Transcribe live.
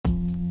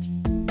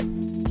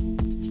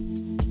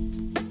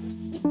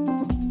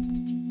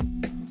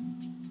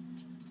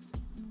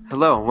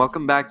Hello, and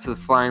welcome back to the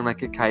Flying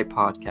Like a Kite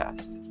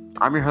podcast.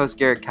 I'm your host,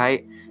 Garrett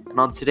Kite, and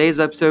on today's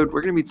episode,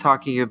 we're going to be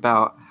talking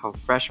about how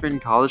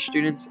freshman college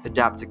students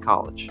adapt to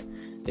college.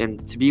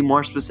 And to be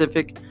more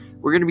specific,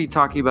 we're going to be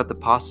talking about the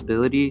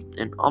possibility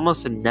and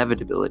almost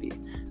inevitability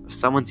of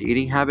someone's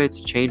eating habits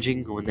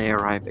changing when they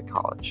arrive at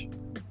college.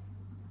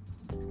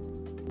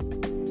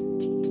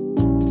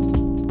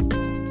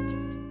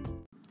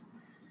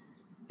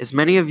 As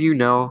many of you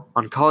know,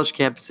 on college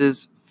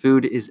campuses,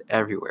 food is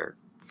everywhere.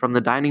 From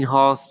the dining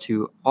halls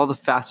to all the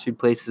fast food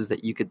places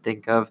that you could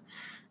think of,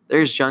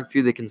 there's junk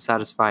food that can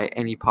satisfy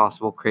any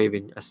possible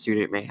craving a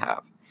student may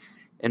have.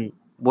 And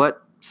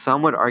what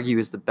some would argue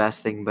is the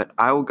best thing, but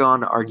I will go on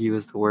to argue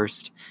is the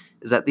worst,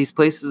 is that these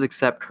places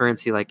accept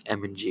currency like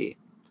M&G.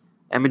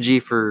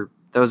 M&G, for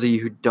those of you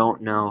who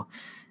don't know,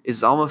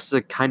 is almost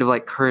a kind of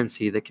like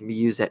currency that can be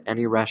used at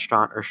any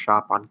restaurant or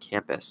shop on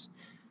campus.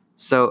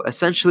 So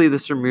essentially,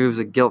 this removes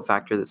a guilt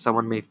factor that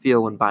someone may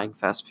feel when buying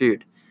fast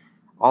food.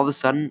 All of a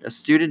sudden, a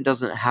student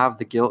doesn't have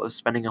the guilt of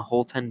spending a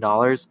whole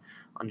 $10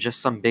 on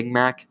just some Big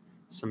Mac,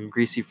 some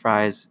greasy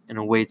fries, and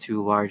a way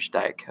too large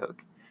Diet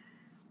Coke.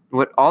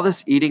 What all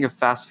this eating of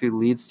fast food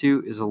leads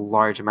to is a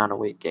large amount of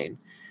weight gain.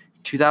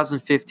 In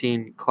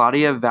 2015,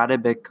 Claudia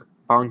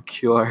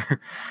Vadebec-Boncoeur,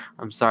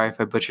 I'm sorry if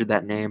I butchered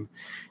that name,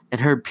 and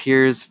her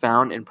peers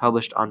found and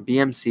published on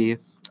BMC,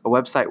 a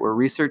website where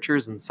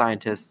researchers and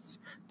scientists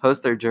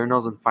post their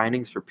journals and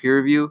findings for peer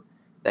review,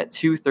 that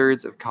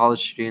 2/3 of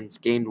college students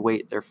gained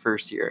weight their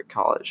first year at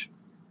college.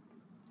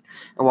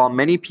 And while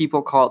many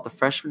people call it the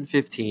freshman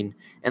 15,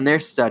 in their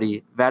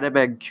study,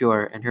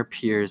 Vadebec-Boncoeur and her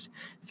peers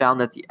found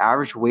that the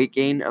average weight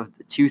gain of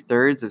the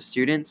 2/3 of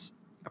students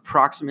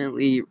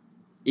approximately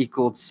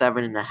equaled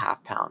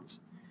 7.5 pounds.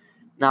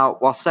 Now,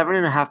 while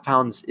 7.5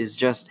 pounds is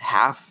just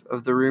half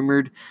of the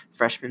rumored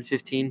freshman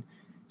 15,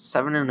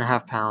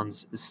 7.5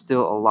 pounds is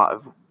still a lot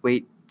of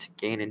weight to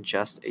gain in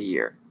just a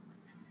year.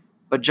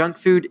 But junk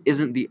food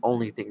isn't the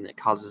only thing that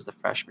causes the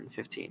freshman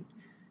 15.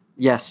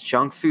 Yes,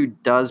 junk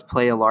food does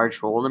play a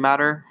large role in the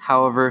matter.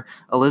 However,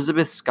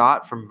 Elizabeth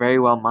Scott from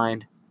Verywell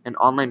Mind, an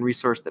online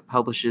resource that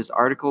publishes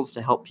articles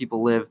to help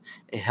people live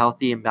a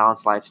healthy and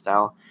balanced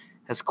lifestyle,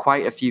 has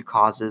quite a few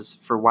causes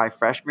for why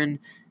freshmen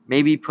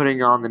may be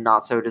putting on the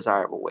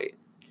not-so-desirable weight.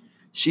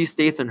 She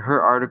states in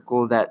her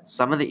article that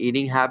some of the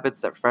eating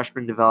habits that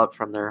freshmen develop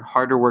from their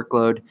harder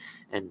workload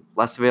and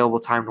less available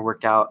time to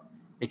work out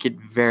make it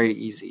very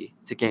easy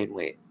to gain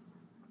weight.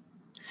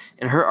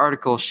 In her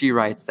article, she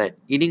writes that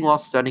eating while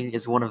studying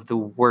is one of the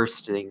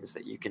worst things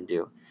that you can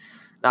do.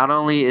 Not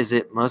only is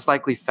it most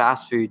likely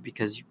fast food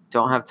because you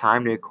don't have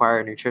time to acquire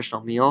a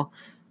nutritional meal,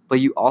 but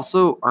you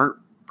also aren't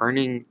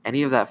burning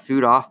any of that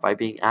food off by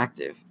being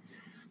active.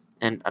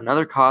 And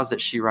another cause that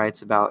she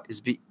writes about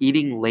is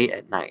eating late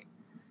at night.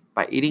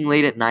 By eating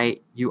late at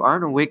night, you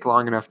aren't awake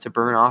long enough to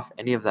burn off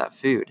any of that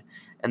food,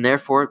 and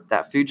therefore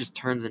that food just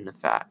turns into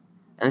fat.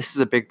 And this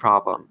is a big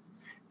problem.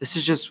 This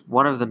is just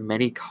one of the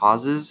many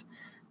causes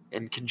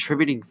and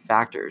contributing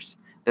factors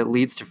that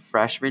leads to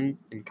freshmen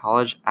in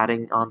college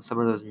adding on some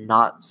of those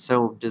not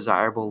so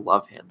desirable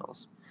love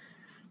handles.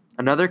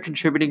 Another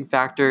contributing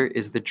factor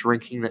is the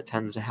drinking that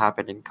tends to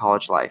happen in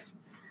college life.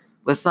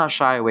 Let's not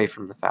shy away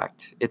from the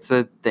fact. It's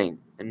a thing,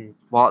 and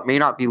while it may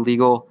not be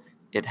legal,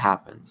 it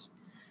happens.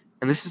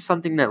 And this is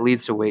something that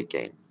leads to weight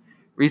gain.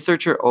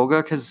 Researcher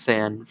Olga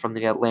Kazan from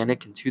The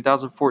Atlantic in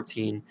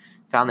 2014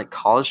 found that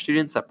college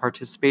students that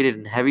participated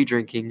in heavy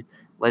drinking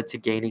led to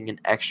gaining an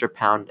extra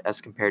pound as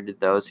compared to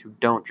those who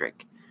don't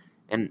drink.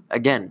 And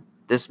again,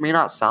 this may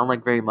not sound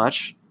like very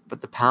much,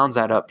 but the pounds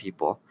add up,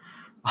 people.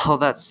 All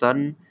that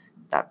sudden,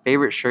 that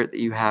favorite shirt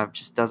that you have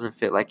just doesn't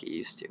fit like it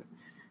used to.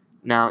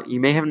 Now, you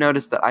may have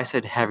noticed that I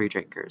said heavy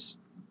drinkers.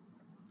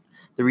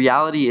 The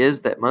reality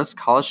is that most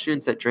college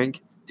students that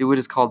drink do what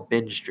is called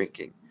binge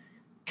drinking.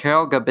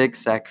 Carol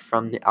Gabiksek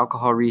from the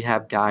Alcohol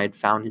Rehab Guide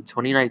found in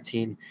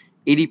 2019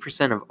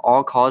 80% of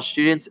all college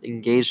students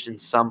engaged in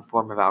some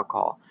form of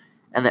alcohol,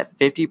 and that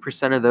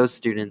 50% of those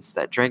students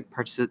that drank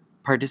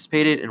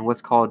participated in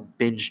what's called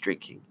binge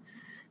drinking.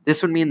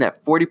 This would mean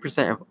that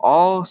 40% of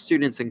all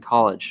students in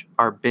college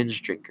are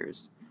binge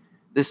drinkers.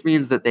 This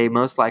means that they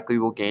most likely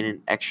will gain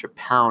an extra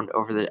pound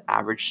over the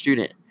average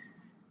student.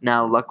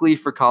 Now, luckily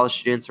for college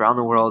students around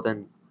the world,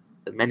 and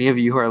many of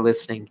you who are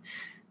listening,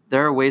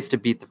 there are ways to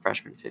beat the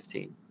freshman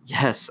 15.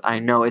 Yes, I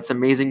know, it's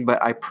amazing,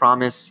 but I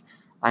promise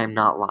I am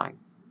not lying.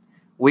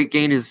 Weight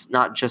gain is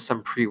not just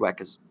some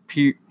prerequisite.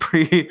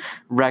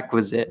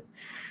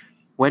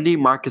 Wendy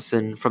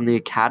Markison from the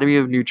Academy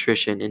of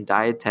Nutrition and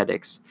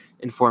Dietetics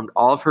informed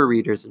all of her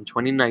readers in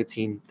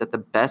 2019 that the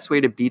best way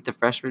to beat the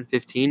freshman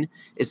 15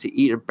 is to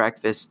eat a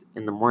breakfast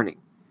in the morning.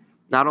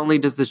 Not only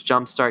does this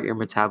jumpstart your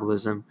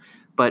metabolism,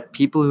 but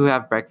people who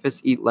have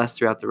breakfast eat less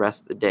throughout the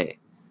rest of the day.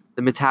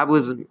 The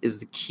metabolism is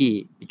the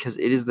key because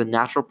it is the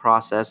natural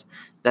process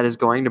that is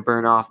going to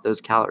burn off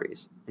those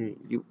calories. And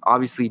you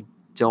obviously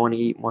don't want to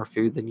eat more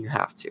food than you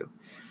have to.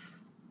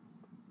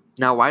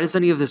 Now, why does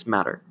any of this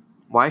matter?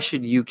 Why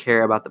should you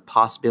care about the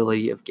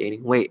possibility of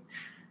gaining weight?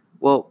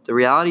 Well, the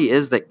reality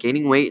is that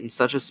gaining weight in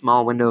such a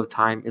small window of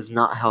time is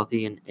not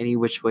healthy in any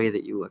which way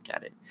that you look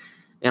at it.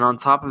 And on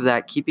top of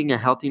that, keeping a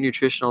healthy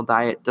nutritional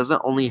diet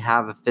doesn't only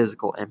have a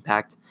physical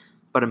impact,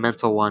 but a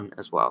mental one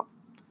as well.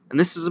 And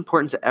this is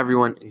important to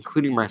everyone,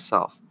 including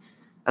myself.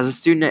 As a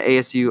student at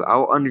ASU, I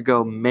will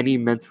undergo many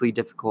mentally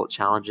difficult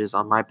challenges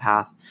on my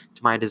path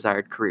to my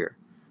desired career.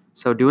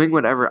 So doing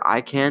whatever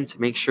I can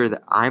to make sure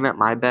that I'm at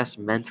my best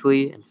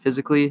mentally and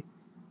physically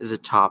is a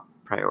top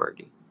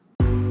priority.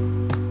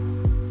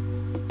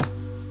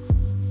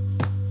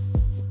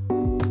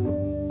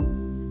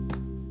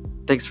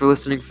 Thanks for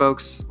listening,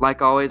 folks.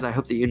 Like always, I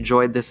hope that you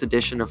enjoyed this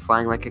edition of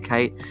Flying Like a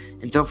Kite,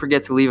 and don't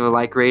forget to leave a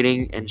like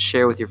rating and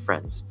share with your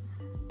friends.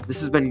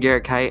 This has been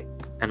Garrett Kite,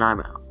 and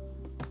I'm out.